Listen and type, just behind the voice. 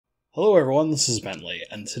Hello everyone, this is Bentley,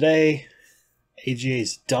 and today AGA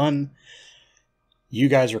is done. You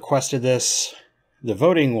guys requested this. The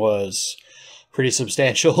voting was pretty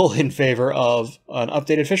substantial in favor of an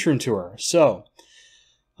updated fish room tour. So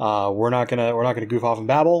we're not gonna goof off and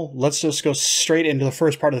babble. Let's just go straight into the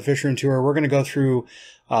first part of the fish room tour. We're gonna go through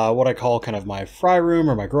what I call kind of my fry room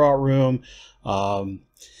or my grow out room.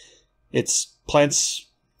 It's plants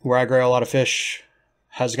where I grow a lot of fish.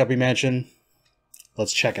 Has a guppy mansion.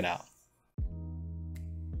 Let's check it out.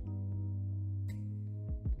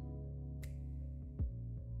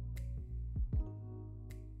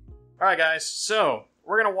 Alright guys, so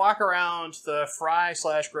we're going to walk around the fry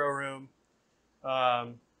 / grow room.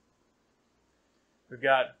 We've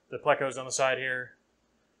got the plecos on the side here.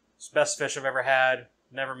 It's the best fish I've ever had.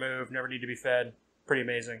 Never move, never need to be fed. Pretty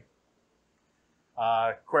amazing.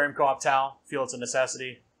 Aquarium co-op towel, feel it's a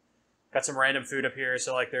necessity. Got some random food up here,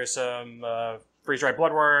 so like there's some freeze-dried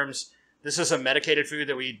bloodworms. This is some medicated food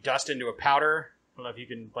that we dust into a powder. I don't know if you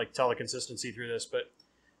can like tell the consistency through this, but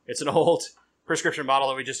it's an old prescription bottle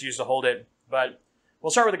that we just used to hold it. But we'll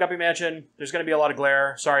start with the guppy mansion. There's going to be a lot of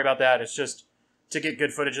glare. Sorry about that. It's just to get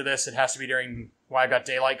good footage of this, it has to be during why I've got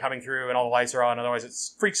daylight coming through and all the lights are on. Otherwise, it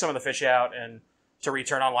freaks some of the fish out, and to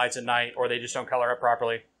return on lights at night, or they just don't color up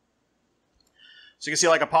properly. So you can see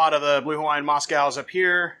like a pod of the blue Hawaiian Moscows up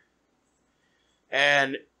here.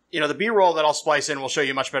 And, you know, the B-roll that I'll splice in will show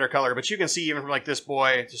you much better color. But you can see even from like this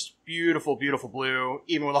boy, just beautiful, beautiful blue,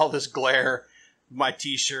 even with all this glare, my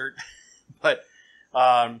t-shirt. But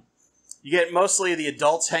you get mostly the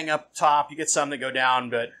adults hang up top. You get some that go down.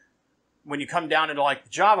 But when you come down into like the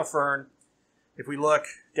Java fern, if we look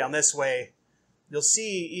down this way, you'll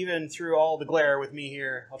see even through all the glare with me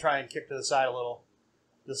here, I'll try and kick to the side a little.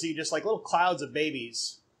 You'll see just like little clouds of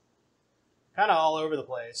babies kind of all over the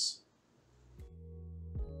place.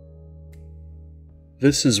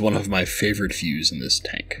 This is one of my favorite views in this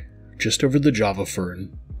tank, just over the Java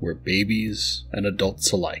fern, where babies and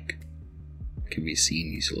adults alike can be seen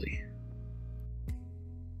easily.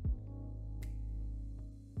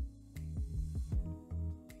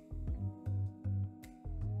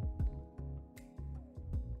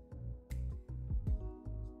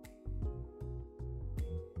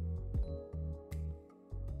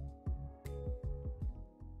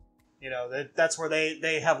 You know, that's where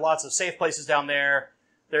they have lots of safe places down there.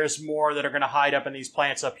 There's more that are going to hide up in these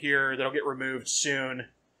plants up here that'll get removed soon.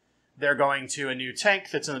 They're going to a new tank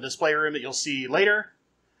that's in the display room that you'll see later.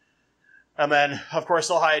 And then, of course,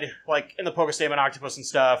 they'll hide like in the Pokestamen octopus and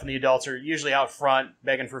stuff, and the adults are usually out front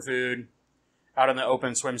begging for food out in the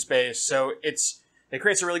open swim space. So it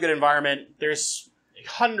creates a really good environment. There's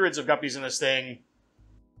hundreds of guppies in this thing.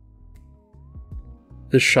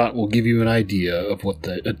 This shot will give you an idea of what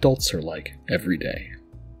the adults are like every day.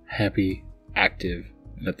 Happy, active,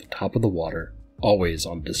 and at the top of the water, always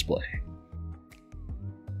on display.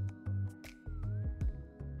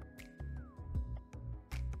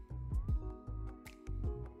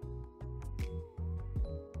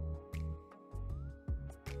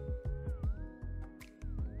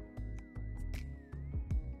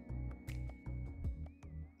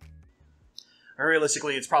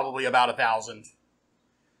 Realistically, it's probably about 1,000.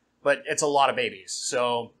 But it's a lot of babies.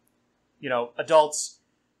 So, you know, adults,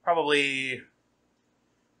 probably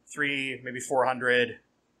 300, maybe 400,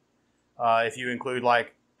 if you include,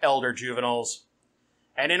 like, elder juveniles.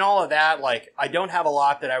 And in all of that, like, I don't have a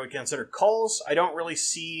lot that I would consider culls. I don't really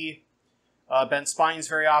see bent spines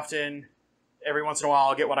very often. Every once in a while,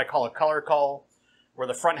 I'll get what I call a color cull, where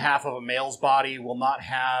the front half of a male's body will not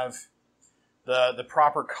have the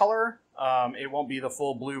proper color. It won't be the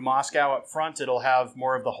full blue Moscow up front. It'll have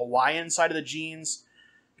more of the Hawaiian side of the genes,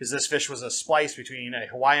 because this fish was a splice between a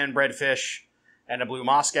Hawaiian bred fish and a blue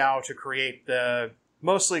Moscow to create the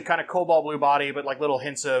mostly kind of cobalt blue body, but like little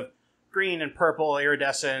hints of green and purple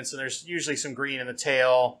iridescence, and there's usually some green in the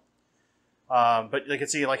tail. But you can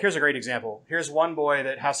see, like, here's a great example. Here's one boy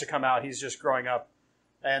that has to come out. He's just growing up,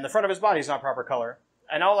 and the front of his body is not proper color.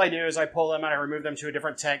 And all I do is I pull them and I remove them to a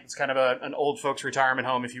different tank. It's kind of an old folks retirement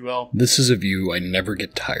home, if you will. This is a view I never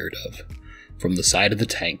get tired of. From the side of the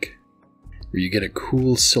tank, where you get a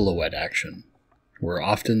cool silhouette action, where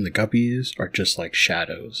often the guppies are just like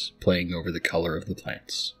shadows playing over the color of the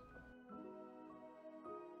plants.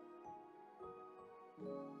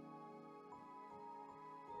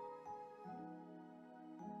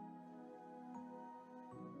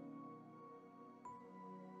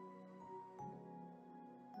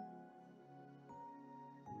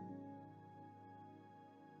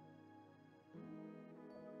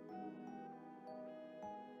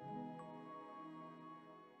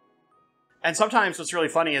 And sometimes what's really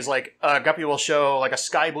funny is like a guppy will show like a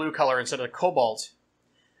sky blue color instead of cobalt,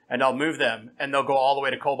 and I'll move them, and they'll go all the way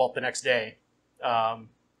to cobalt the next day.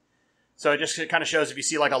 So it just kind of shows if you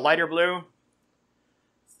see like a lighter blue,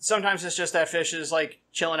 sometimes it's just that fish is like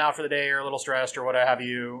chilling out for the day or a little stressed or what have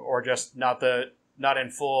you, or just not in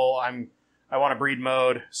full I want to breed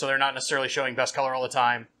mode, so they're not necessarily showing best color all the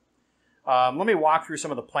time. Let me walk through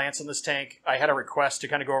some of the plants in this tank. I had a request to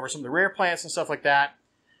kind of go over some of the rare plants and stuff like that.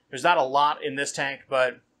 There's not a lot in this tank,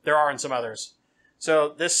 but there are in some others.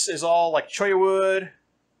 So this is all like cholla wood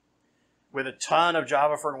with a ton of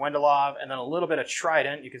Java fern wendelov and then a little bit of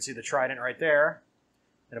trident. You can see the trident right there.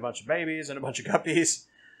 And a bunch of babies and a bunch of guppies.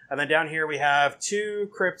 And then down here we have 2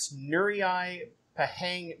 crypt Nurii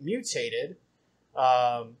Pahang mutated.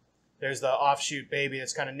 There's the offshoot baby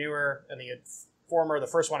that's kind of newer, and the former, the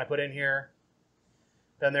first one I put in here.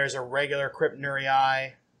 Then there's a regular crypt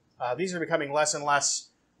Nurii. These are becoming less and less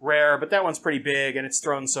rare, but that one's pretty big, and it's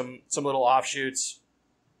thrown some little offshoots.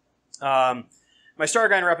 My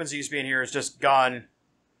Stargine Reppins used to be in here is just gone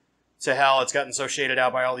to hell. It's gotten so shaded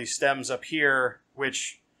out by all these stems up here,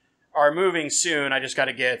 which are moving soon. I just got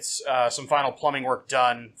to get some final plumbing work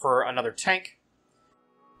done for another tank.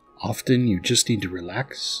 Often you just need to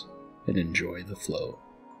relax and enjoy the flow.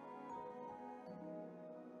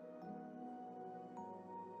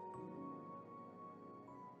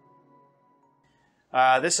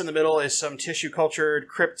 This in the middle is some tissue-cultured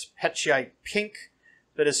crypt Petchite Pink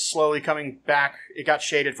that is slowly coming back. It got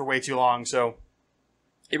shaded for way too long, so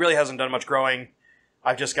it really hasn't done much growing.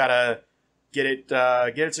 I've just got to get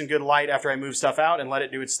it some good light after I move stuff out and let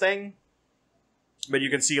it do its thing. But you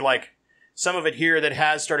can see like some of it here that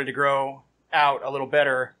has started to grow out a little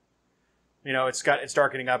better. You know, it's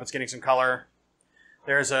darkening up. It's getting some color.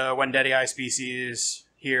 There's a Wendellii species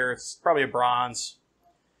here. It's probably a bronze.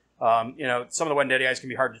 You know, some of the Wendellii can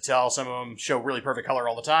be hard to tell. Some of them show really perfect color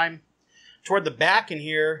all the time. Toward the back in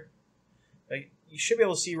here, you should be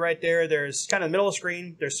able to see right there, there's kind of in the middle of the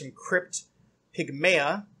screen, there's some crypt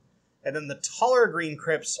Pygmaea. And then the taller green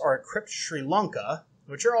crypts are crypt Sri Lanka,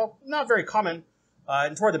 which are all not very common.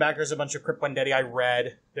 And toward the back, there's a bunch of crypt Wendellii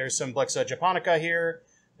red. There's some Blixa japonica here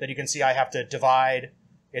that you can see I have to divide.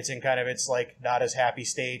 It's in kind of its like not as happy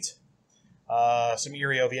state. Some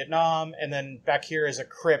Erio Vietnam, and then back here is a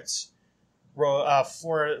crypt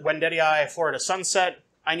Wendellii Florida Sunset.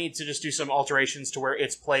 I need to just do some alterations to where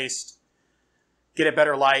it's placed, get it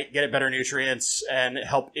better light, get it better nutrients, and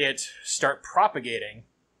help it start propagating.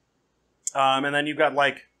 And then you've got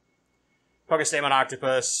like Pogostemon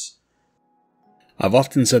octopus. I've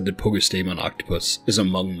often said that Pogostemon octopus is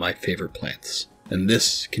among my favorite plants, and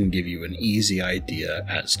this can give you an easy idea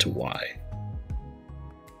as to why.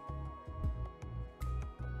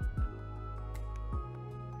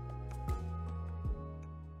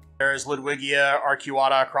 There's Ludwigia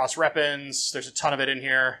arcuata cross Reppins. There's a ton of it in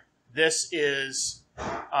here. This is,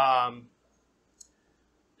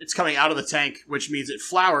 it's coming out of the tank, which means it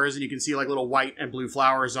flowers, and you can see like little white and blue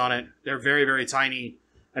flowers on it. They're very, very tiny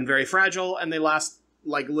and very fragile, and they last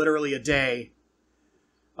like literally a day.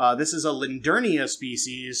 This is a Lindernia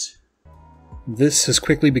species. This has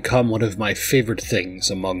quickly become one of my favorite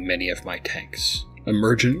things among many of my tanks.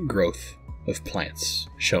 Emergent growth of plants,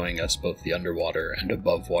 showing us both the underwater and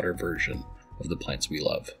above water version of the plants we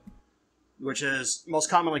love. Which is most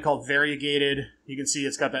commonly called variegated. You can see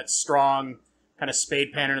it's got that strong kind of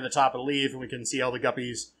spade pattern at the top of the leaf, and we can see all the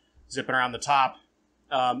guppies zipping around the top.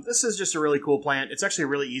 This is just a really cool plant. It's actually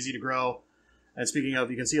really easy to grow. And speaking of,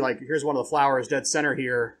 you can see like, here's one of the flowers dead center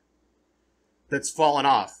here that's fallen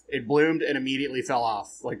off. It bloomed and immediately fell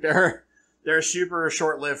off. Like they're a super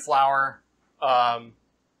short-lived flower.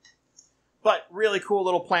 But really cool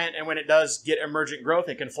little plant, and when it does get emergent growth,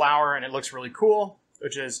 it can flower, and it looks really cool,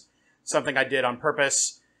 which is something I did on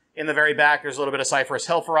purpose. In the very back, there's a little bit of Cyphorus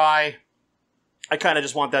helferi. I kind of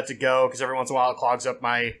just want that to go, because every once in a while it clogs up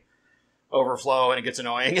my overflow, and it gets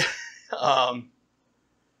annoying.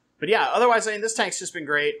 But yeah, otherwise, I mean, this tank's just been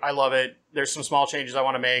great. I love it. There's some small changes I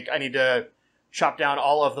want to make. I need to chop down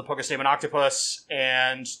all of the Pogostemon octopus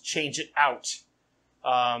and change it out.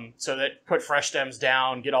 So that put fresh stems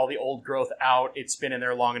down, get all the old growth out. It's been in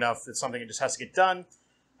there long enough. It's something that just has to get done.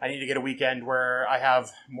 I need to get a weekend where I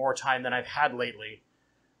have more time than I've had lately.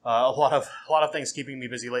 A lot of things keeping me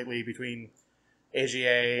busy lately between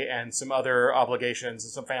AGA and some other obligations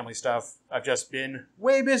and some family stuff. I've just been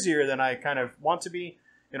way busier than I kind of want to be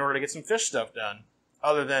in order to get some fish stuff done.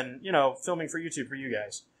 Other than, you know, filming for YouTube for you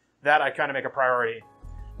guys. That I kind of make a priority.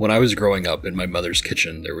 When I was growing up in my mother's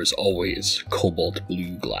kitchen, there was always cobalt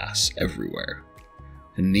blue glass everywhere.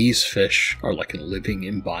 And these fish are like a living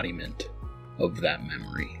embodiment of that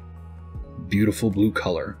memory. beautiful blue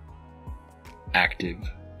color, active,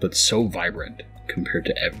 but so vibrant compared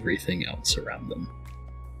to everything else around them.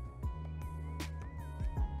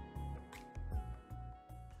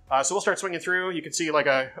 So we'll start swinging through. You can see like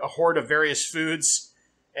a horde of various foods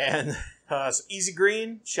and some easy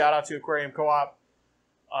green. Shout out to Aquarium Co-op.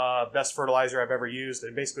 Best fertilizer I've ever used,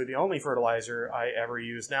 and basically the only fertilizer I ever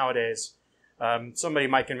use nowadays. Somebody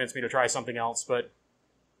might convince me to try something else, but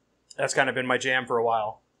that's kind of been my jam for a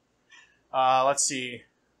while. Let's see.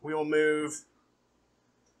 We will move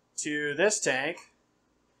to this tank.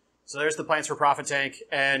 So there's the Plants for Profit tank,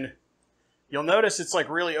 and you'll notice it's like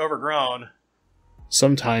really overgrown.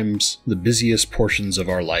 Sometimes the busiest portions of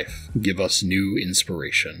our life give us new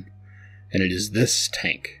inspiration, and it is this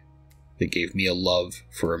tank that gave me a love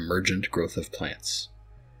for emergent growth of plants.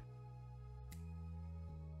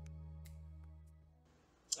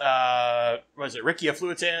 What is it? Riccia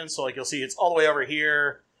fluitans. So like you'll see it's all the way over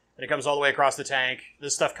here, and it comes all the way across the tank.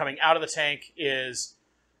 This stuff coming out of the tank is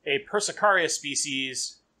a Persicaria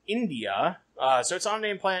species, India. So it's an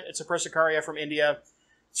unnamed plant. It's a Persicaria from India.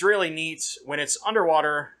 It's really neat. When it's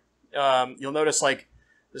underwater, you'll notice like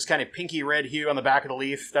this kind of pinky red hue on the back of the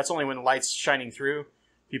leaf. That's only when the light's shining through.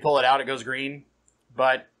 If you pull it out, it goes green.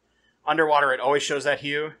 But underwater, it always shows that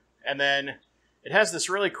hue. And then it has this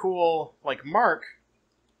really cool like mark.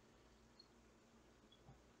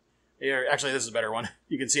 Here, actually, this is a better one.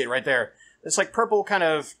 You can see it right there. It's like purple kind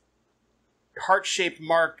of heart-shaped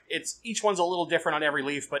mark. Each one's a little different on every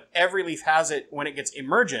leaf, but every leaf has it when it gets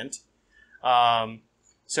emergent.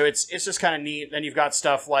 So it's just kind of neat. Then you've got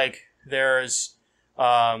stuff like there's,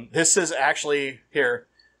 this is actually, here,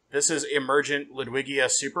 this is Emergent Ludwigia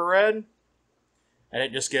Super Red. And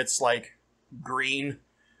it just gets like green.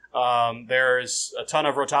 There's a ton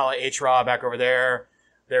of Rotala H-Raw back over there.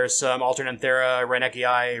 There's some Alternanthera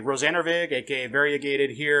Reinekii Rosanervig, aka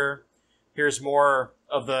variegated here. Here's more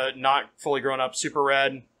of the not fully grown up Super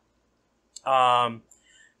Red.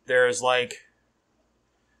 There's like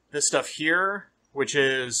this stuff here, which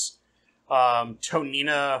is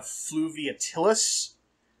Tonina fluviatilis.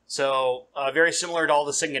 So very similar to all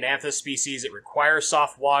the Cygnethanthus species. It requires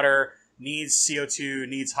soft water, needs CO2,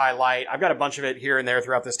 needs high light. I've got a bunch of it here and there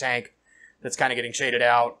throughout this tank that's kind of getting shaded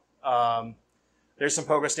out. There's some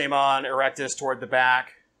Pogostemon erectus toward the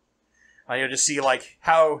back. You'll just see like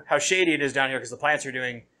how shady it is down here because the plants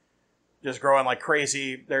are just growing like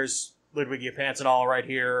crazy. There's Ludwigia Pantanal right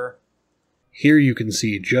here. Here you can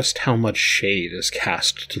see just how much shade is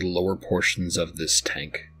cast to the lower portions of this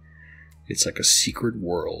tank. It's like a secret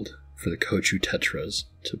world for the Kochu tetras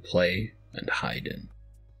to play and hide in.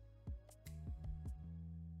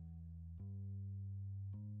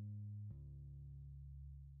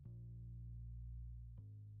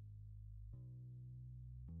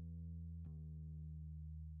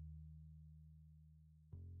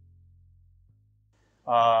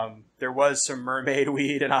 There was some mermaid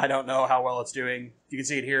weed, and I don't know how well it's doing. You can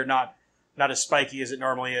see it here, not as spiky as it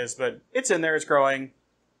normally is, but it's in there, it's growing.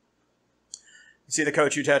 You see the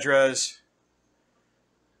Kochu tetras.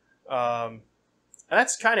 And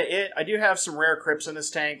that's kind of it. I do have some rare crypts in this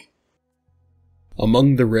tank.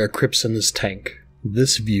 Among the rare crypts in this tank,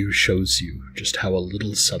 this view shows you just how a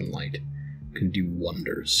little sunlight can do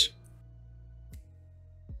wonders.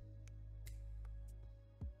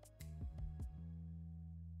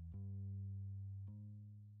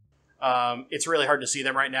 It's really hard to see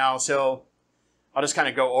them right now, so I'll just kind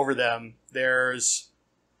of go over them. There's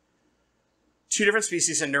two different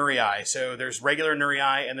species of Nurii. So there's regular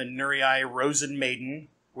Nurii and then Nurii Rosen Maiden,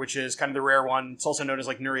 which is kind of the rare one. It's also known as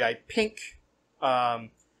like Nurii Pink. I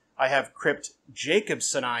have crypt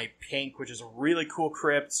Jacobsoni Pink, which is a really cool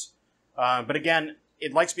crypt. But again,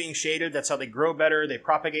 it likes being shaded. That's how they grow better. They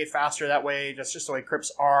propagate faster that way. That's just the way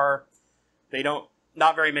crypts are. They don't,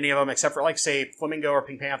 not very many of them, except for like, say, Flamingo or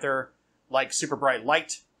Pink Panther, like super bright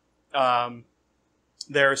light.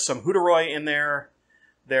 There's some Hooteroi in there.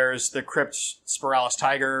 There's the crypt Spiralis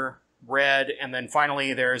Tiger, red. And then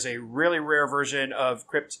finally, there's a really rare version of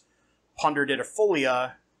crypt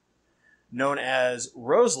Ponderditifolia, known as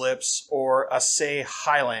Rose Lips or Assay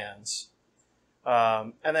Highlands.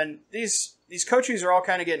 And then these Kochus are all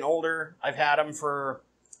kind of getting older. I've had them for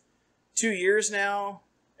 2 years now,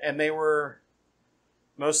 and they were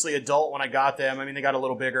mostly adult when I got them. I mean, they got a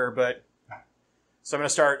little bigger, but so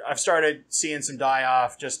I've started seeing some die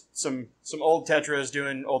off, just some old tetras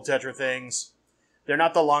doing old tetra things. They're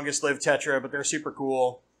not the longest lived tetra, but they're super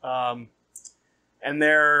cool. And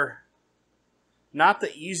they're not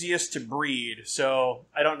the easiest to breed, so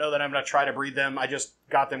I don't know that I'm going to try to breed them. I just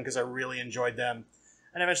got them because I really enjoyed them.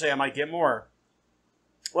 And eventually I might get more.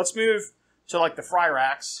 Let's move to like the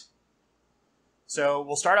Fryrax. So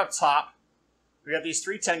we'll start up top. We got these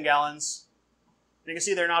 3 10-gallons. You can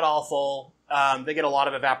see they're not all full. They get a lot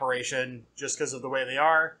of evaporation just because of the way they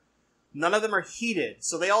are. None of them are heated,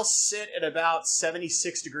 so they all sit at about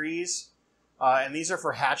 76 degrees. And these are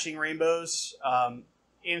for hatching rainbows.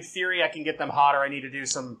 In theory, I can get them hotter. I need to do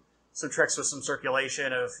some tricks with some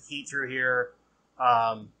circulation of heat through here.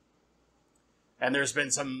 And there's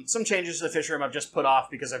been some changes to the fish room I've just put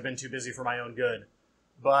off because I've been too busy for my own good.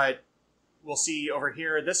 But we'll see over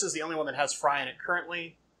here. This is the only one that has fry in it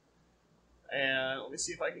currently. And let me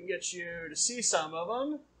see if I can get you to see some of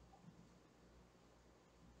them.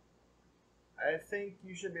 I think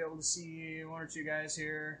you should be able to see 1 or 2 guys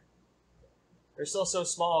here. They're still so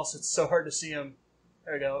small, so it's so hard to see them.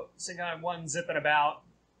 There we go. So got one zipping about.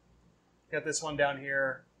 Got this one down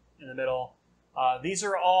here in the middle. These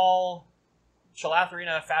are all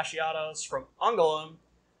Chalatherina fasciatus from Ungulum,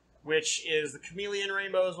 which is the chameleon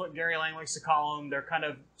rainbows, what Gary Lang likes to call them. They're kind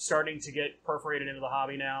of starting to get perforated into the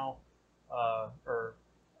hobby now. Or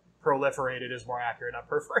proliferated is more accurate, not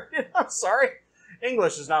perforated. I'm sorry.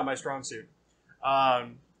 English is not my strong suit.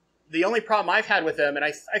 The only problem I've had with them, and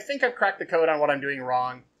I think I've cracked the code on what I'm doing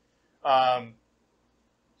wrong,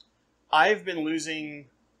 I've been losing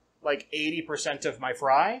like 80% of my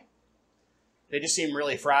fry. They just seem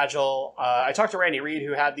really fragile. I talked to Randy Reed,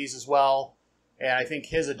 who had these as well, and I think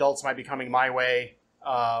his adults might be coming my way.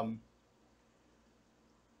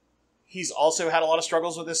 He's also had a lot of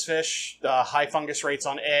struggles with this fish. High fungus rates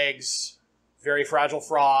on eggs, very fragile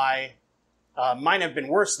fry. Mine have been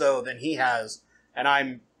worse, though, than he has. And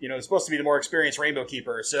I'm, supposed to be the more experienced rainbow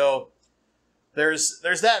keeper. So there's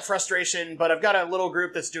that frustration, but I've got a little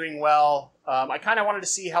group that's doing well. I kind of wanted to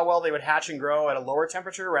see how well they would hatch and grow at a lower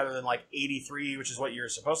temperature rather than like 83, which is what you're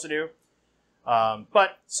supposed to do.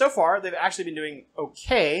 But so far, they've actually been doing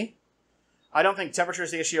okay. I don't think temperature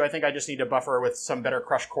is the issue. I think I just need to buffer with some better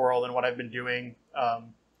crushed coral than what I've been doing,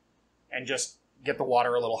 and just get the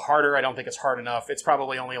water a little harder. I don't think it's hard enough. It's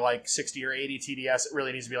probably only like 60 or 80 TDS. It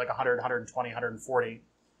really needs to be like 100, 120, 140.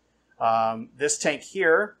 This tank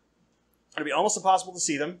here, it'll be almost impossible to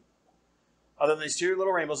see them, other than these 2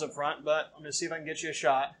 little rainbows up front, but I'm going to see if I can get you a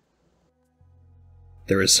shot.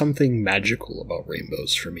 There is something magical about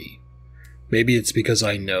rainbows for me. Maybe it's because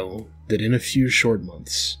I know that in a few short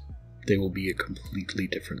months, they will be a completely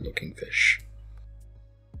different looking fish.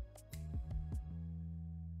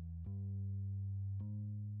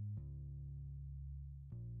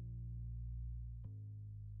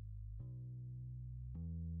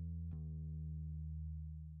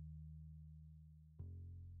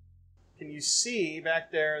 Can you see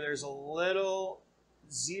back there, there's a little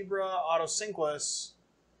zebra autosynclus.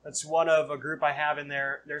 That's one of a group I have in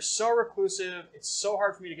there. They're so reclusive. It's so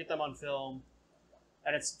hard for me to get them on film.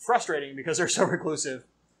 And it's frustrating because they're so reclusive.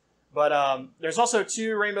 But there's also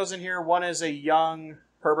 2 rainbows in here. One is a young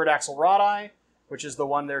Herbert axelrodi, which is the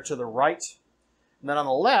one there to the right. And then on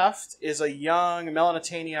the left is a young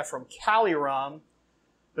Melanitania from Calirum.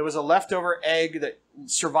 There was a leftover egg that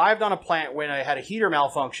survived on a plant when I had a heater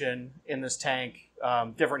malfunction in this tank,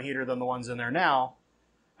 different heater than the ones in there now.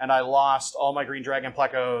 And I lost all my green dragon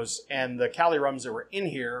plecos and the Calirums that were in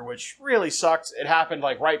here, which really sucked. It happened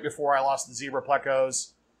like right before I lost the zebra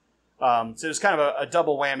plecos. So it was kind of a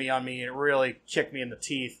double whammy on me, and it really kicked me in the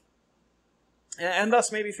teeth. And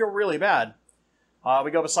thus made me feel really bad. We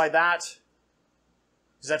go beside that,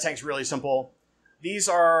 because that tank's really simple. These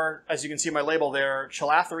are, as you can see my label there,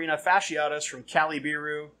 Chalatherina fasciatus from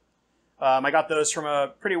Calibiru. I got those from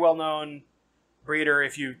a pretty well-known breeder,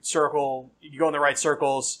 if you go in the right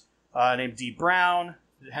circles, named D. Brown,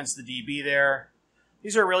 hence the DB there.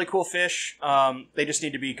 These are really cool fish. They just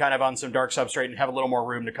need to be kind of on some dark substrate and have a little more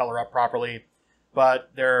room to color up properly.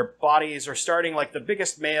 But their bodies are starting, like the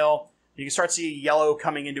biggest male, you can start to see yellow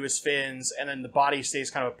coming into his fins, and then the body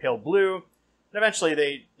stays kind of a pale blue. And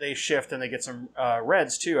eventually they shift and they get some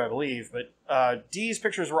reds too, I believe. But D's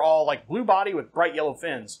pictures were all like blue body with bright yellow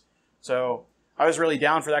fins. So I was really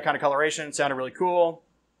down for that kind of coloration. It sounded really cool.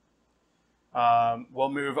 We'll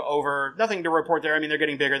move over. Nothing to report there. I mean, they're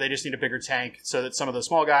getting bigger. They just need a bigger tank so that some of the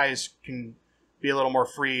small guys can be a little more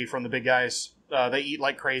free from the big guys. They eat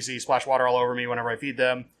like crazy, splash water all over me whenever I feed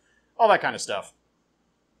them. All that kind of stuff.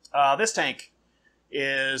 This tank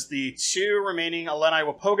is the 2 remaining Aleni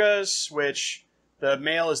wapogas, which the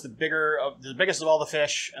male is the biggest of all the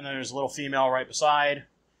fish, and then there's a little female right beside.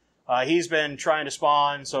 He's been trying to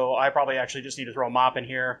spawn, so I probably actually just need to throw a mop in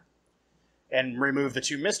here and remove the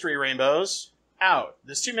 2 mystery rainbows out.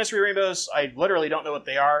 These 2 mystery rainbows, I literally don't know what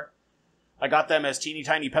they are. I got them as teeny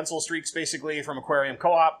tiny pencil streaks, basically, from Aquarium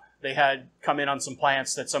Co-op. They had come in on some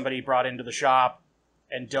plants that somebody brought into the shop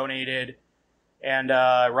and donated. And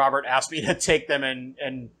Robert asked me to take them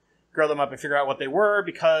and grow them up and figure out what they were,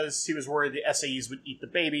 because he was worried the SAEs would eat the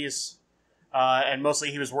babies. And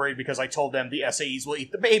mostly he was worried because I told them the SAEs will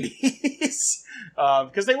eat the babies.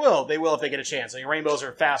 Because they will. They will if they get a chance. I mean, rainbows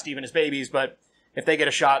are fast even as babies, but if they get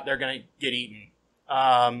a shot, they're going to get eaten.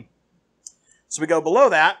 So we go below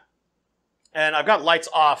that, and I've got lights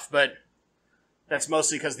off, but that's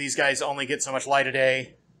mostly because these guys only get so much light a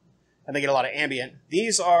day, and they get a lot of ambient.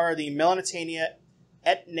 These are the Melanitania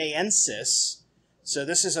etnaensis. So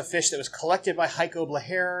this is a fish that was collected by Heiko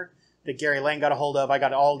Blaher that Gary Lang got a hold of. I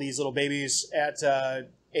got all these little babies at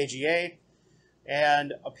AGA.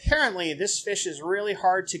 And apparently this fish is really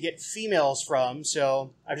hard to get females from,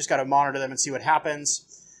 so I've just got to monitor them and see what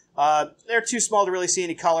happens. They're too small to really see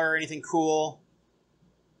any color or anything cool,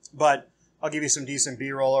 but I'll give you some decent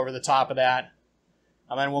B-roll over the top of that.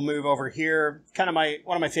 And then we'll move over here. Kind of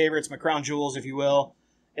one of my favorites, my crown jewels, if you will.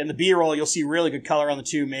 In the B-roll, you'll see really good color on the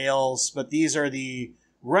two males, but these are the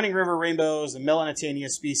Running River rainbows, the Melanitania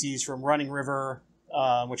species from Running River,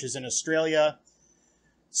 which is in Australia.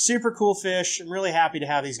 Super cool fish. I'm really happy to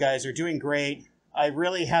have these guys. They're doing great. I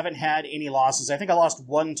really haven't had any losses. I think I lost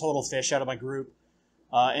one total fish out of my group,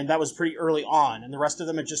 and that was pretty early on. And the rest of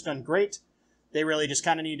them have just done great. They really just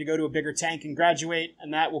kind of need to go to a bigger tank and graduate,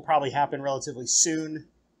 and that will probably happen relatively soon.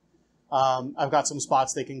 I've got some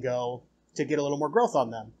spots they can go to get a little more growth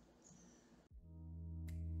on them.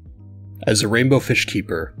 As a rainbow fish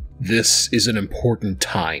keeper, this is an important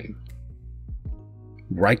time.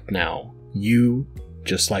 Right now, you,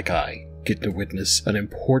 just like I, get to witness an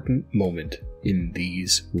important moment in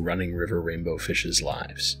these Running River rainbow fish's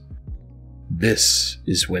lives. This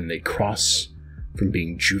is when they cross from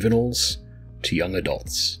being juveniles to young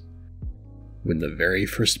adults, when the very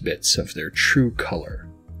first bits of their true color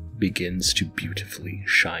begins to beautifully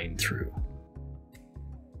shine through.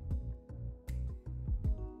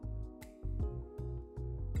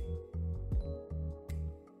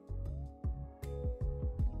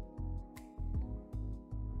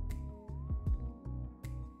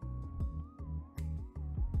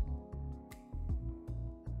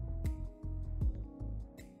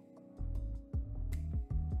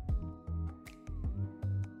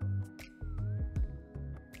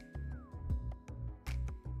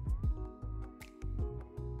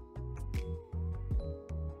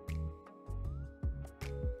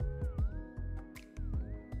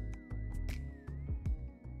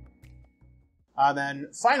 Then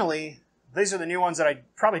finally, these are the new ones that I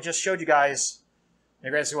probably just showed you guys,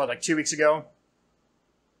 maybe like 2 weeks ago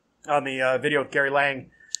on the video with Gary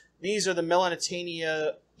Lang. These are the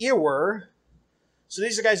Melanitania earwur. So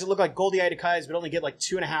these are guys that look like Goldie Idicais, but only get like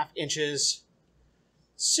 2.5 inches.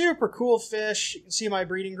 Super cool fish. You can see my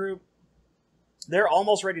breeding group. They're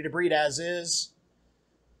almost ready to breed as is.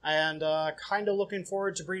 And kind of looking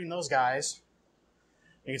forward to breeding those guys.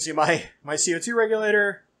 You can see my CO2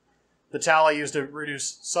 regulator. The towel I use to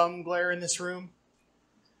reduce some glare in this room.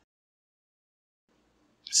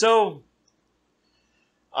 So,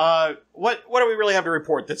 what do we really have to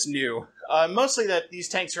report that's new? Mostly that these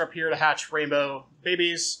tanks are up here to hatch rainbow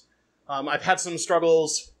babies. I've had some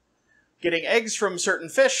struggles getting eggs from certain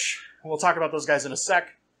fish. We'll talk about those guys in a sec.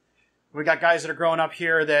 We got guys that are growing up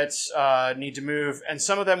here that need to move, and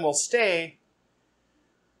some of them will stay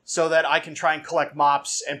so that I can try and collect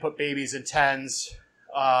mops and put babies in tens.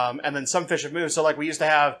 And then some fish have moved. So like we used to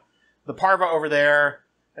have the parva over there,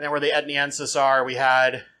 and then where the etniensis are, we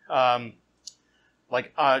had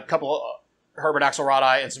like a couple of Herbert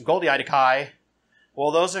axelrodi and some Goldie Idicai.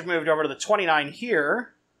 Well, those have moved over to the 29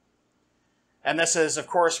 here. And this is, of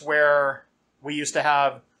course, where we used to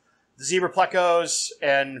have the zebra plecos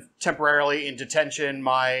and temporarily in detention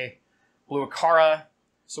my blue acara.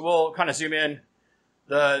 So we'll kind of zoom in.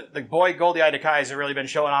 The boy Goldie Idicais have really been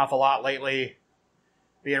showing off a lot lately,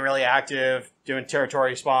 being really active, doing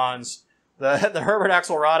territory spawns. The Herbert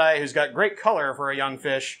axelrodi, who's got great color for a young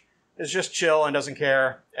fish, is just chill and doesn't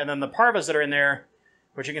care. And then the parvas that are in there,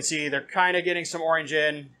 which you can see, they're kind of getting some orange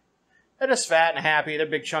in. They're just fat and happy. They're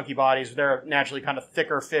big chunky bodies, but they're naturally kind of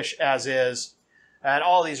thicker fish as is. And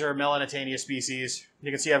all these are Melanitania species.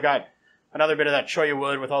 You can see I've got another bit of that cholla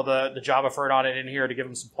wood with all the Java fern on it in here to give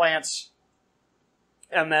them some plants.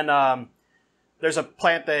 And then there's a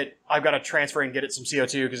plant that I've got to transfer and get it some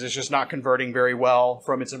CO2 because it's just not converting very well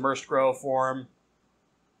from its immersed grow form,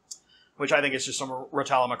 which I think is just some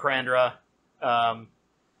Rotala macrandra.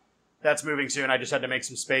 That's moving soon. I just had to make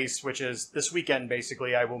some space, which is this weekend,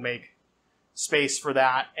 basically. I will make space for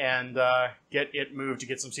that and get it moved to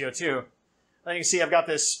get some CO2. Then you can see I've got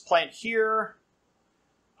this plant here.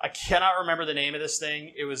 I cannot remember the name of this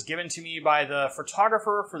thing. It was given to me by the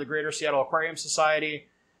photographer for the Greater Seattle Aquarium Society.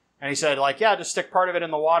 And he said, like, yeah, just stick part of it in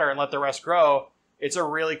the water and let the rest grow. It's a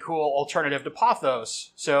really cool alternative to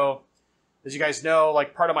pothos. So, as you guys know,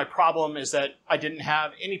 like, part of my problem is that I didn't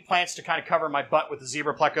have any plants to kind of cover my butt with the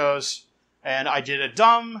zebra plecos. And I did it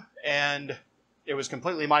dumb, and it was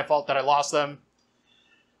completely my fault that I lost them.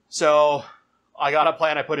 So, I got a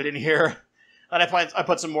plant, I put it in here. And I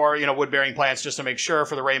put some more, wood-bearing plants just to make sure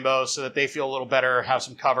for the rainbows so that they feel a little better, have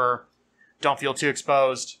some cover, don't feel too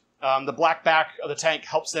exposed. The black back of the tank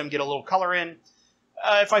helps them get a little color in.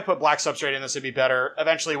 If I put black substrate in this, it'd be better.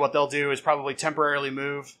 Eventually what they'll do is probably temporarily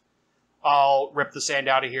move. I'll rip the sand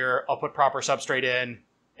out of here. I'll put proper substrate in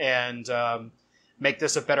and make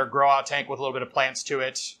this a better grow-out tank with a little bit of plants to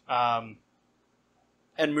it.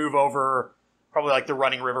 And move over probably like the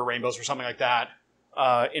running river rainbows or something like that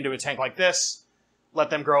into a tank like this. Let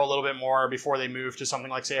them grow a little bit more before they move to something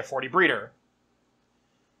like, say, a 40 breeder.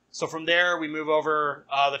 So from there, we move over.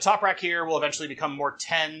 The top rack here will eventually become more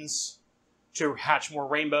 10s to hatch more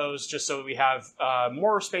rainbows, just so we have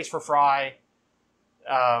more space for fry,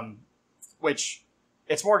 which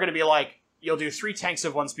it's more going to be like you'll do 3 tanks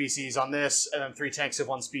of one species on this, and then 3 tanks of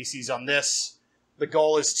one species on this. The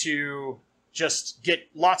goal is to just get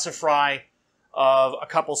lots of fry of a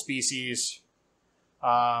couple species.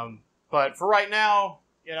 But for right now,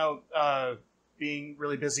 being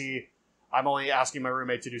really busy, I'm only asking my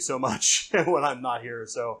roommate to do so much when I'm not here.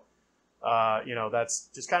 So, that's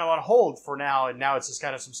just kind of on hold for now. And now it's just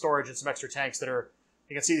kind of some storage and some extra tanks that are,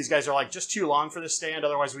 you can see these guys are like just too long for this stand.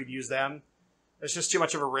 Otherwise we'd use them. It's just too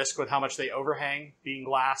much of a risk with how much they overhang. Being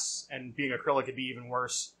glass and being acrylic would be even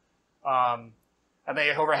worse. And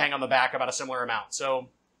they overhang on the back about a similar amount. So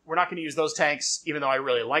we're not going to use those tanks, even though I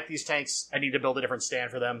really like these tanks. I need to build a different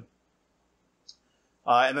stand for them.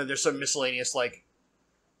 And then there's some miscellaneous, like,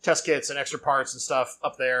 test kits and extra parts and stuff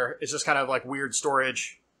up there. It's just kind of like weird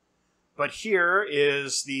storage. But here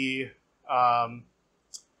is the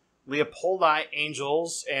Leopoldi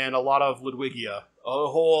Angels and a lot of Ludwigia. A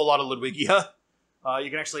whole lot of Ludwigia. You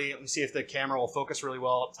can actually, let me see if the camera will focus really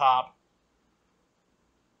well up top.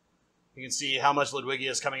 You can see how much Ludwigia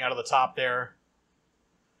is coming out of the top there.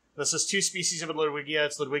 This is 2 species of Ludwigia.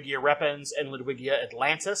 It's Ludwigia repens and Ludwigia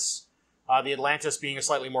atlantis. The atlantis being a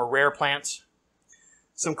slightly more rare plant.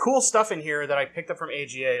 Some cool stuff in here that I picked up from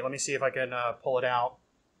AGA. Let me see if I can pull it out.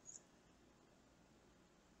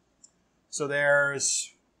 So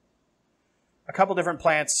there's a couple different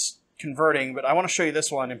plants converting, but I want to show you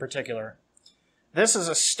this one in particular. This is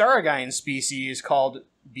a Staragine species called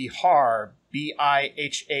Bihar,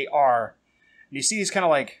 B-I-H-A-R. And you see these kind of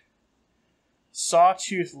like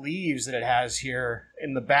sawtooth leaves that it has here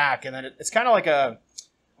in the back, and then it's kind of like a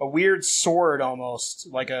weird sword almost,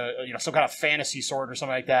 like some kind of fantasy sword or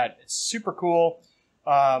something like that. It's super cool.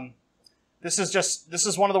 This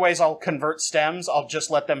is one of the ways I'll convert stems. I'll just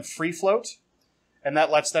let them free float, and that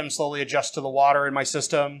lets them slowly adjust to the water in my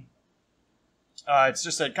system. It's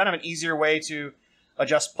just a kind of an easier way to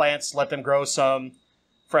adjust plants, let them grow some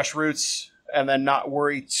fresh roots, and then not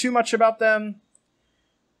worry too much about them.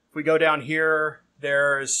 If we go down here,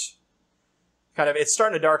 there's it's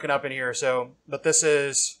starting to darken up in here, but this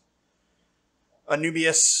is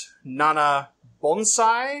Anubias nana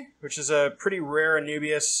bonsai, which is a pretty rare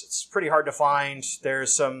Anubias. It's pretty hard to find.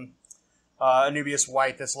 There's some Anubias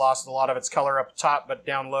white that's lost a lot of its color up top, but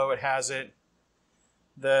down low it has it.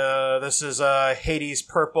 This is a Hades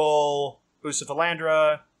purple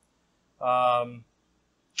Bucephalandra, a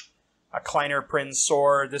Kleiner Prinz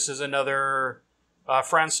sword. This is another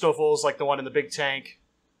Franz Stoffels, like the one in the big tank.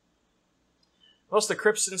 Most of the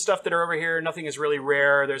crypts and stuff that are over here, nothing is really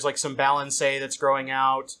rare. There's like some Balancea that's growing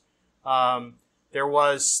out. There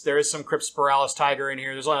is some Crypt Spiralis Tiger in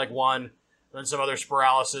here. There's only like one. And then some other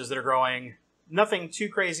Spiralises that are growing. Nothing too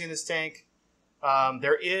crazy in this tank.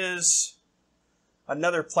 There is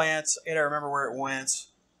another plant. I gotta remember where it went.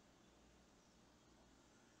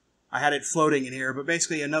 I had it floating in here, but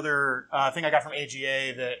basically another thing I got from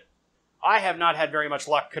AGA that I have not had very much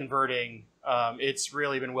luck converting. It's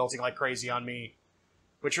really been wilting like crazy on me,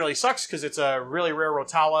 which really sucks because it's a really rare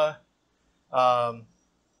Rotala.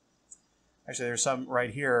 Actually, there's some right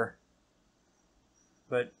here,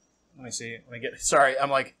 but let me see. Sorry, I'm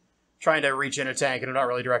like trying to reach in a tank and I'm not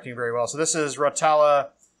really directing very well. So this is Rotala,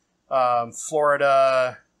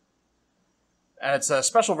 Florida, and it's a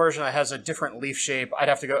special version that has a different leaf shape. I'd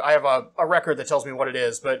have to go. I have a record that tells me what it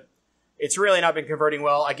is, but it's really not been converting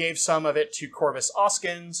well. I gave some of it to Corvus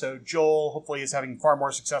Oskin, so Joel hopefully is having far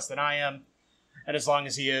more success than I am. And as long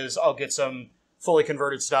as he is, I'll get some fully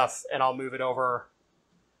converted stuff and I'll move it over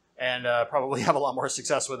and probably have a lot more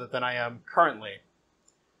success with it than I am currently.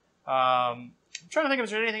 I'm trying to think if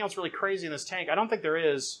there's anything else really crazy in this tank. I don't think there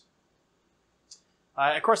is.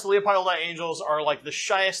 Of course, the Leopoldite Angels are like the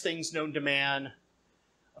shyest things known to man.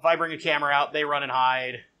 If I bring a camera out, they run and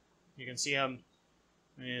hide. You can see them.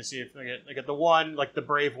 Let me see if I get the one, like the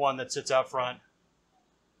brave one that sits out front.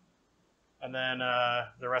 And then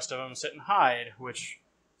the rest of them sit and hide, which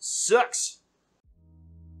sucks.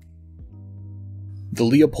 The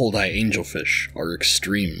Leopoldite angelfish are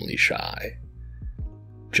extremely shy.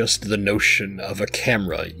 Just the notion of a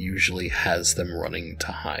camera usually has them running to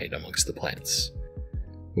hide amongst the plants.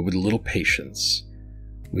 But with a little patience,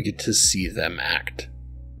 we get to see them act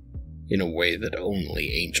in a way that only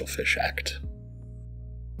angelfish act.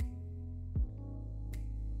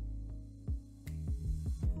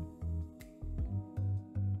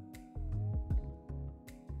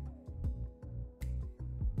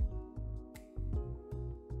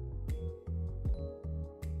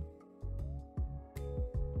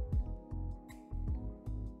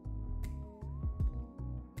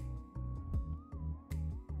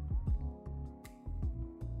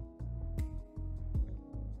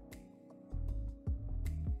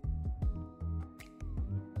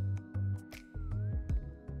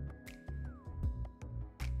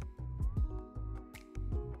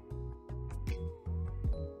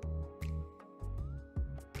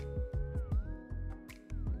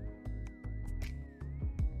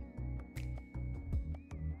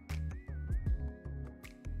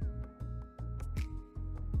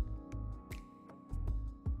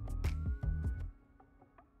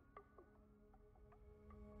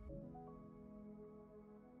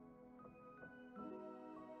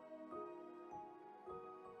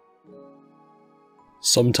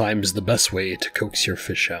 Sometimes the best way to coax your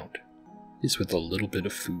fish out is with a little bit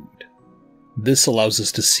of food. This allows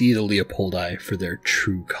us to see the Leopoldi for their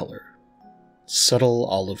true color. Subtle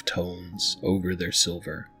olive tones over their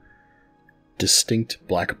silver, distinct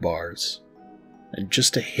black bars, and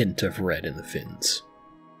just a hint of red in the fins.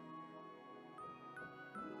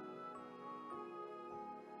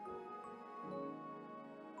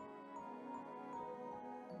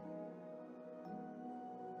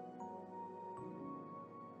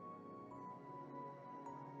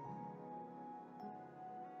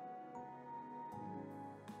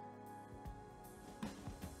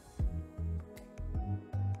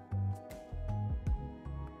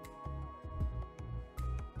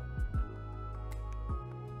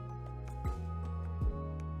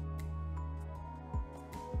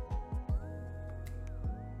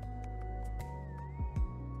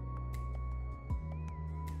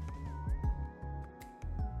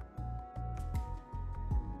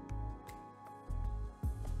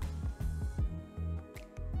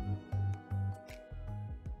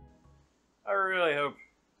 I really hope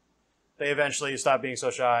they eventually stop being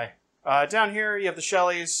so shy. Down here, you have the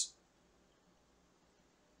Shelleys.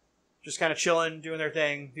 Just kind of chilling, doing their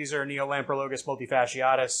thing. These are Neolamprologus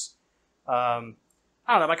multifasciatus. I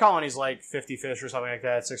don't know, my colony's like 50 fish or something like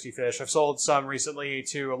that, 60 fish. I've sold some recently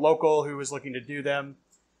to a local who was looking to do them.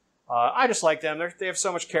 I just like them. They have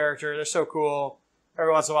so much character. They're so cool.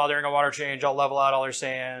 Every once in a while during a water change, I'll level out all their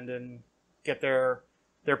sand and get their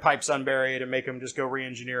pipes unburied and make them just go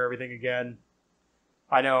re-engineer everything again.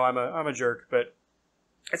 I know I'm a jerk, but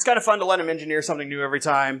it's kind of fun to let them engineer something new every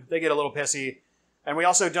time. They get a little pissy. And we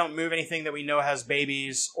also don't move anything that we know has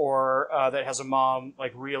babies or that has a mom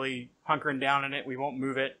like really hunkering down in it. We won't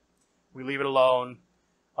move it. We leave it alone.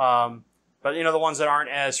 But you know, the ones that aren't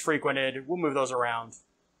as frequented, we'll move those around.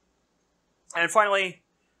 And finally,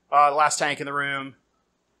 the last tank in the room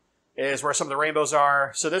is where some of the rainbows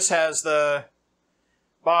are. So this has the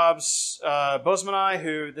Bob's Bozemanai,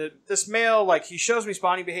 who this male, like, he shows me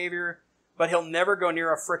spawning behavior, but he'll never go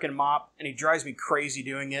near a frickin' mop, and he drives me crazy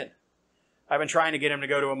doing it. I've been trying to get him to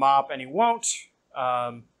go to a mop, and he won't,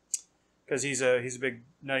 because he's a big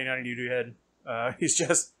nutty dude head. He's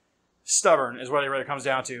just stubborn, is what it really comes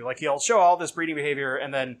down to. Like, he'll show all this breeding behavior,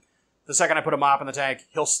 and then the second I put a mop in the tank,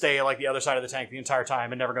 he'll stay like the other side of the tank the entire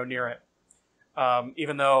time and never go near it.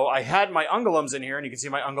 Even though I had my ungulums in here, and you can see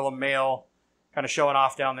my ungulum male kind of showing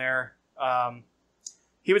off down there.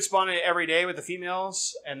 He would spawn it every day with the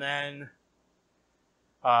females, and then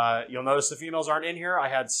you'll notice the females aren't in here. I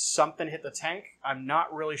had something hit the tank. I'm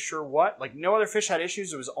not really sure what. Like, no other fish had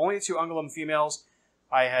issues. It was only 2 ungulum females.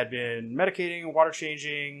 I had been medicating, water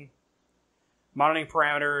changing, monitoring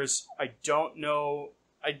parameters. I don't know.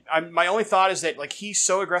 My only thought is that, like, he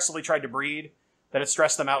so aggressively tried to breed that it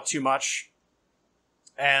stressed them out too much.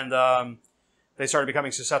 And they started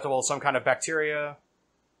becoming susceptible to some kind of bacteria.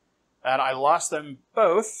 And I lost them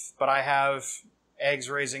both, but I have eggs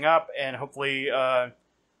raising up, and hopefully I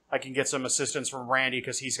can get some assistance from Randy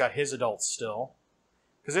because he's got his adults still.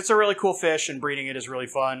 Because it's a really cool fish, and breeding it is really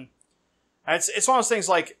fun. And it's one of those things,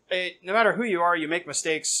 like, no matter who you are, you make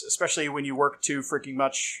mistakes, especially when you work too freaking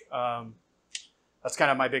much. That's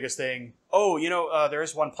kind of my biggest thing. Oh, you know, there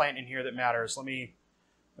is one plant in here that matters. Let me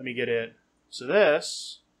get it. So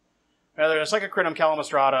this, there's like a Crinum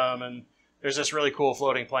calamastratum, and there's this really cool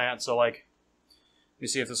floating plant. So, like, let me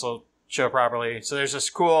see if this will show properly. So there's this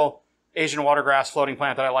cool Asian watergrass floating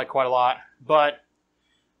plant that I like quite a lot. But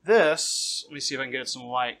this, let me see if I can get it some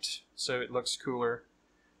light so it looks cooler.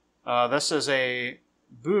 This is a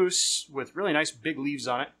Boos with really nice big leaves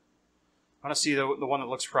on it. I want to see the one that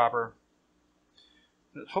looks proper.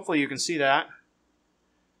 Hopefully you can see that.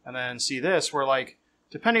 And then see this, where, like,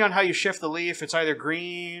 depending on how you shift the leaf, it's either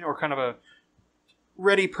green or kind of a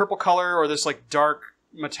reddy purple color, or this, like, dark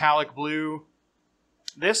metallic blue.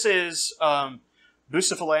 This is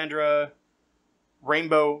Bucephalandra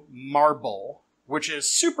Rainbow Marble, which is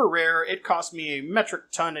super rare. It cost me a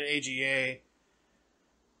metric ton at AGA.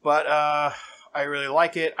 But I really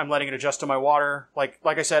like it. I'm letting it adjust to my water. Like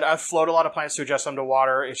I said, I've float a lot of plants to adjust them to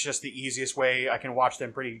water. It's just the easiest way. I can watch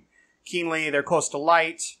them pretty keenly. They're close to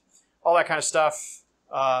light, all that kind of stuff.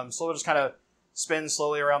 So we'll just kind of spin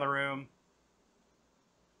slowly around the room.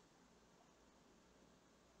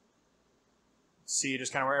 See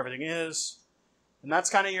just kind of where everything is. And that's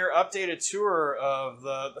kind of your updated tour of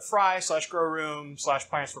the fry / grow room /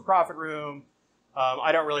 plants for profit room.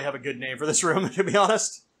 I don't really have a good name for this room, to be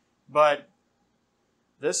honest. But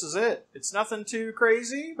this is it. It's nothing too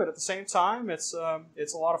crazy, but at the same time, it's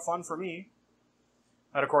a lot of fun for me.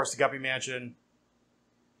 And of course, the Guppy Mansion.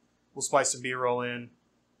 We'll splice some B-roll in.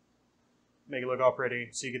 Make it look all pretty,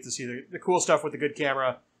 so you get to see the cool stuff with the good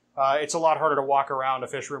camera. It's a lot harder to walk around a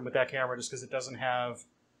fish room with that camera just because it doesn't have...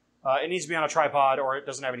 it needs to be on a tripod, or it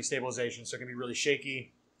doesn't have any stabilization, so it can be really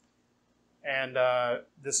shaky. And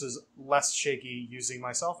this is less shaky using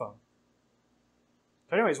my cell phone.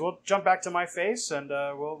 But anyways, we'll jump back to my face, and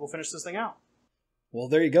we'll finish this thing out. Well,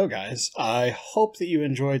 there you go, guys. I hope that you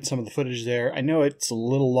enjoyed some of the footage there. I know it's a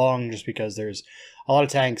little long just because there's a lot of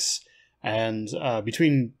tanks, and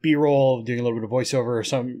between B-roll, doing a little bit of voiceover,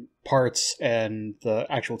 some parts, and the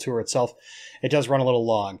actual tour itself, it does run a little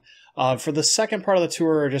long. For the second part of the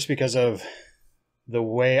tour, just because of the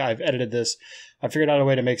way I've edited this, I figured out a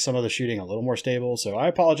way to make some of the shooting a little more stable, so I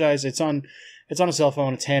apologize. It's on a cell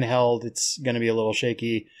phone, it's handheld, it's going to be a little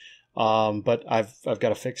shaky, but I've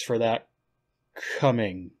got a fix for that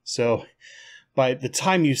coming. So by the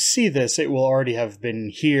time you see this, it will already have been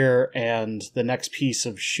here, and the next piece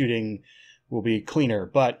of shooting will be cleaner.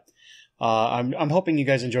 But I'm hoping you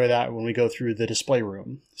guys enjoy that when we go through the display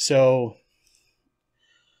room. So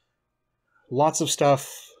lots of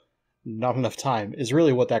stuff, not enough time is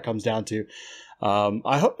really what that comes down to.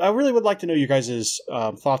 I really would like to know you guys'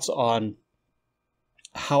 thoughts on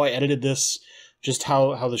how I edited this, just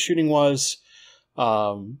how the shooting was.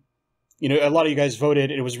 You know, a lot of you guys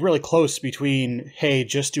voted. It was really close between, hey,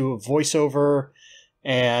 just do a voiceover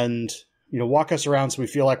and, you know, walk us around so we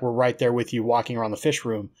feel like we're right there with you walking around the fish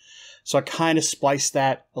room. So I kind of spliced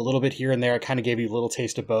that a little bit here and there. I kind of gave you a little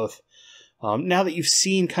taste of both. Now that you've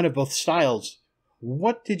seen kind of both styles,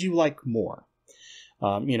 what did you like more?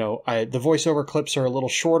 You know, the voiceover clips are a little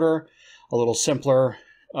shorter, a little simpler,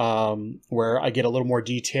 where I get a little more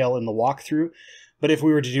detail in the walkthrough. But if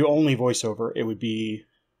we were to do only voiceover, it would be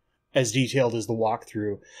as detailed as the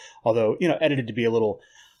walkthrough. Although, you know, edited to be a little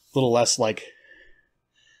less like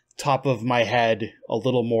top of my head, a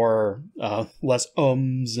little more less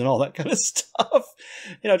ums and all that kind of stuff.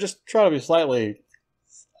 You know, just try to be slightly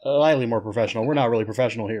more professional. We're not really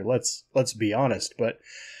professional here. Let's be honest. But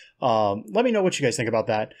let me know what you guys think about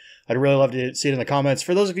that. I'd really love to see it in the comments.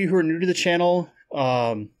 For those of you who are new to the channel,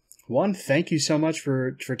 one, thank you so much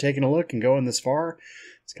for taking a look and going this far.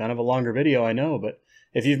 It's kind of a longer video, I know, but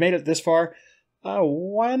if you've made it this far,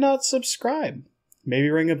 why not subscribe? Maybe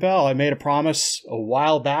ring a bell. I made a promise a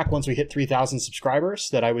while back once we hit 3,000 subscribers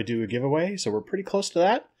that I would do a giveaway, so we're pretty close to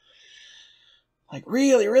that. Like,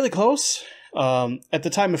 really, really close. At the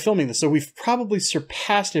time of filming this, so we've probably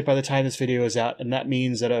surpassed it by the time this video is out, and that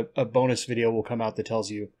means that a bonus video will come out that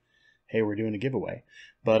tells you, hey, we're doing a giveaway.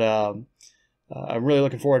 But I'm really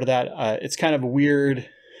looking forward to that. It's kind of a weird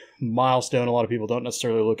milestone. A lot of people don't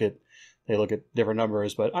necessarily look at different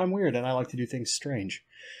numbers, but I'm weird and I like to do things strange.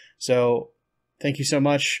 So thank you so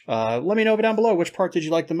much. Let me know down below, which part did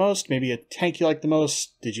you like the most? Maybe a tank you liked the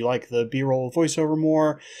most? Did you like the B-roll voiceover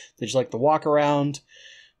more? Did you like the walk around?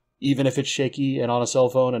 Even if it's shaky and on a cell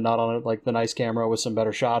phone and not on like the nice camera with some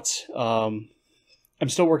better shots. I'm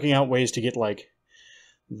still working out ways to get like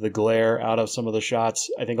the glare out of some of the shots.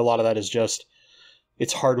 I think a lot of that is just,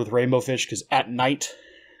 it's hard with rainbow fish because at night,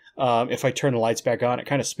 if I turn the lights back on, it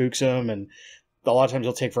kind of spooks them, and a lot of times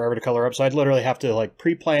it'll take forever to color up. So I'd literally have to like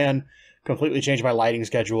pre-plan, completely change my lighting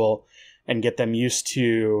schedule, and get them used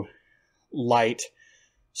to light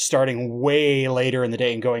starting way later in the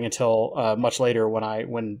day and going until much later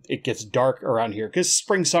when it gets dark around here. Because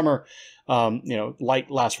spring, summer, light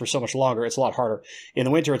lasts for so much longer. It's a lot harder. In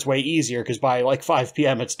the winter, it's way easier because by like 5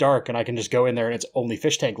 p.m. it's dark and I can just go in there and it's only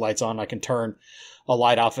fish tank lights on. I can turn a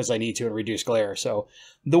light off as I need to and reduce glare. So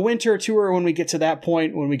the winter tour, when we get to that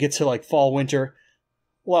point, when we get to like fall, winter,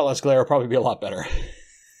 a lot less glare will probably be a lot better.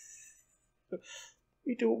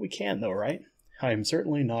 We do what we can though, right? I am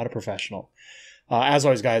certainly not a professional. As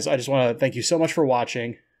always, guys, I just want to thank you so much for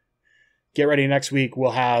watching. Get ready next week.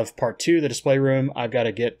 We'll have part 2, the display room. I've got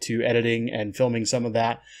to get to editing and filming some of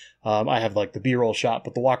that. I have like the B-roll shot,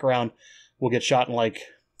 but the walk around will get shot in like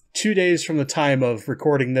 2 days from the time of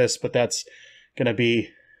recording this, but that's going to be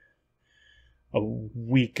a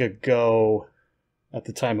week ago at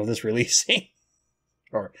the time of this releasing.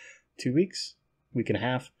 Or 2 weeks, week and a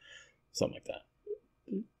half, something like that.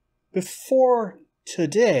 Before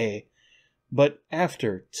today, but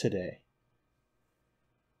after today.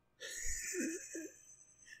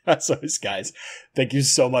 As always, guys, thank you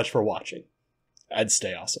so much for watching, and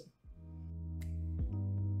stay awesome.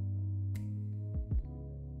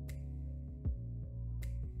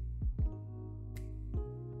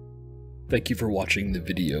 Thank you for watching the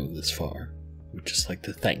video this far. I would just like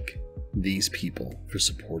to thank these people for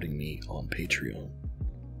supporting me on Patreon.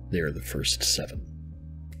 They are the first 7.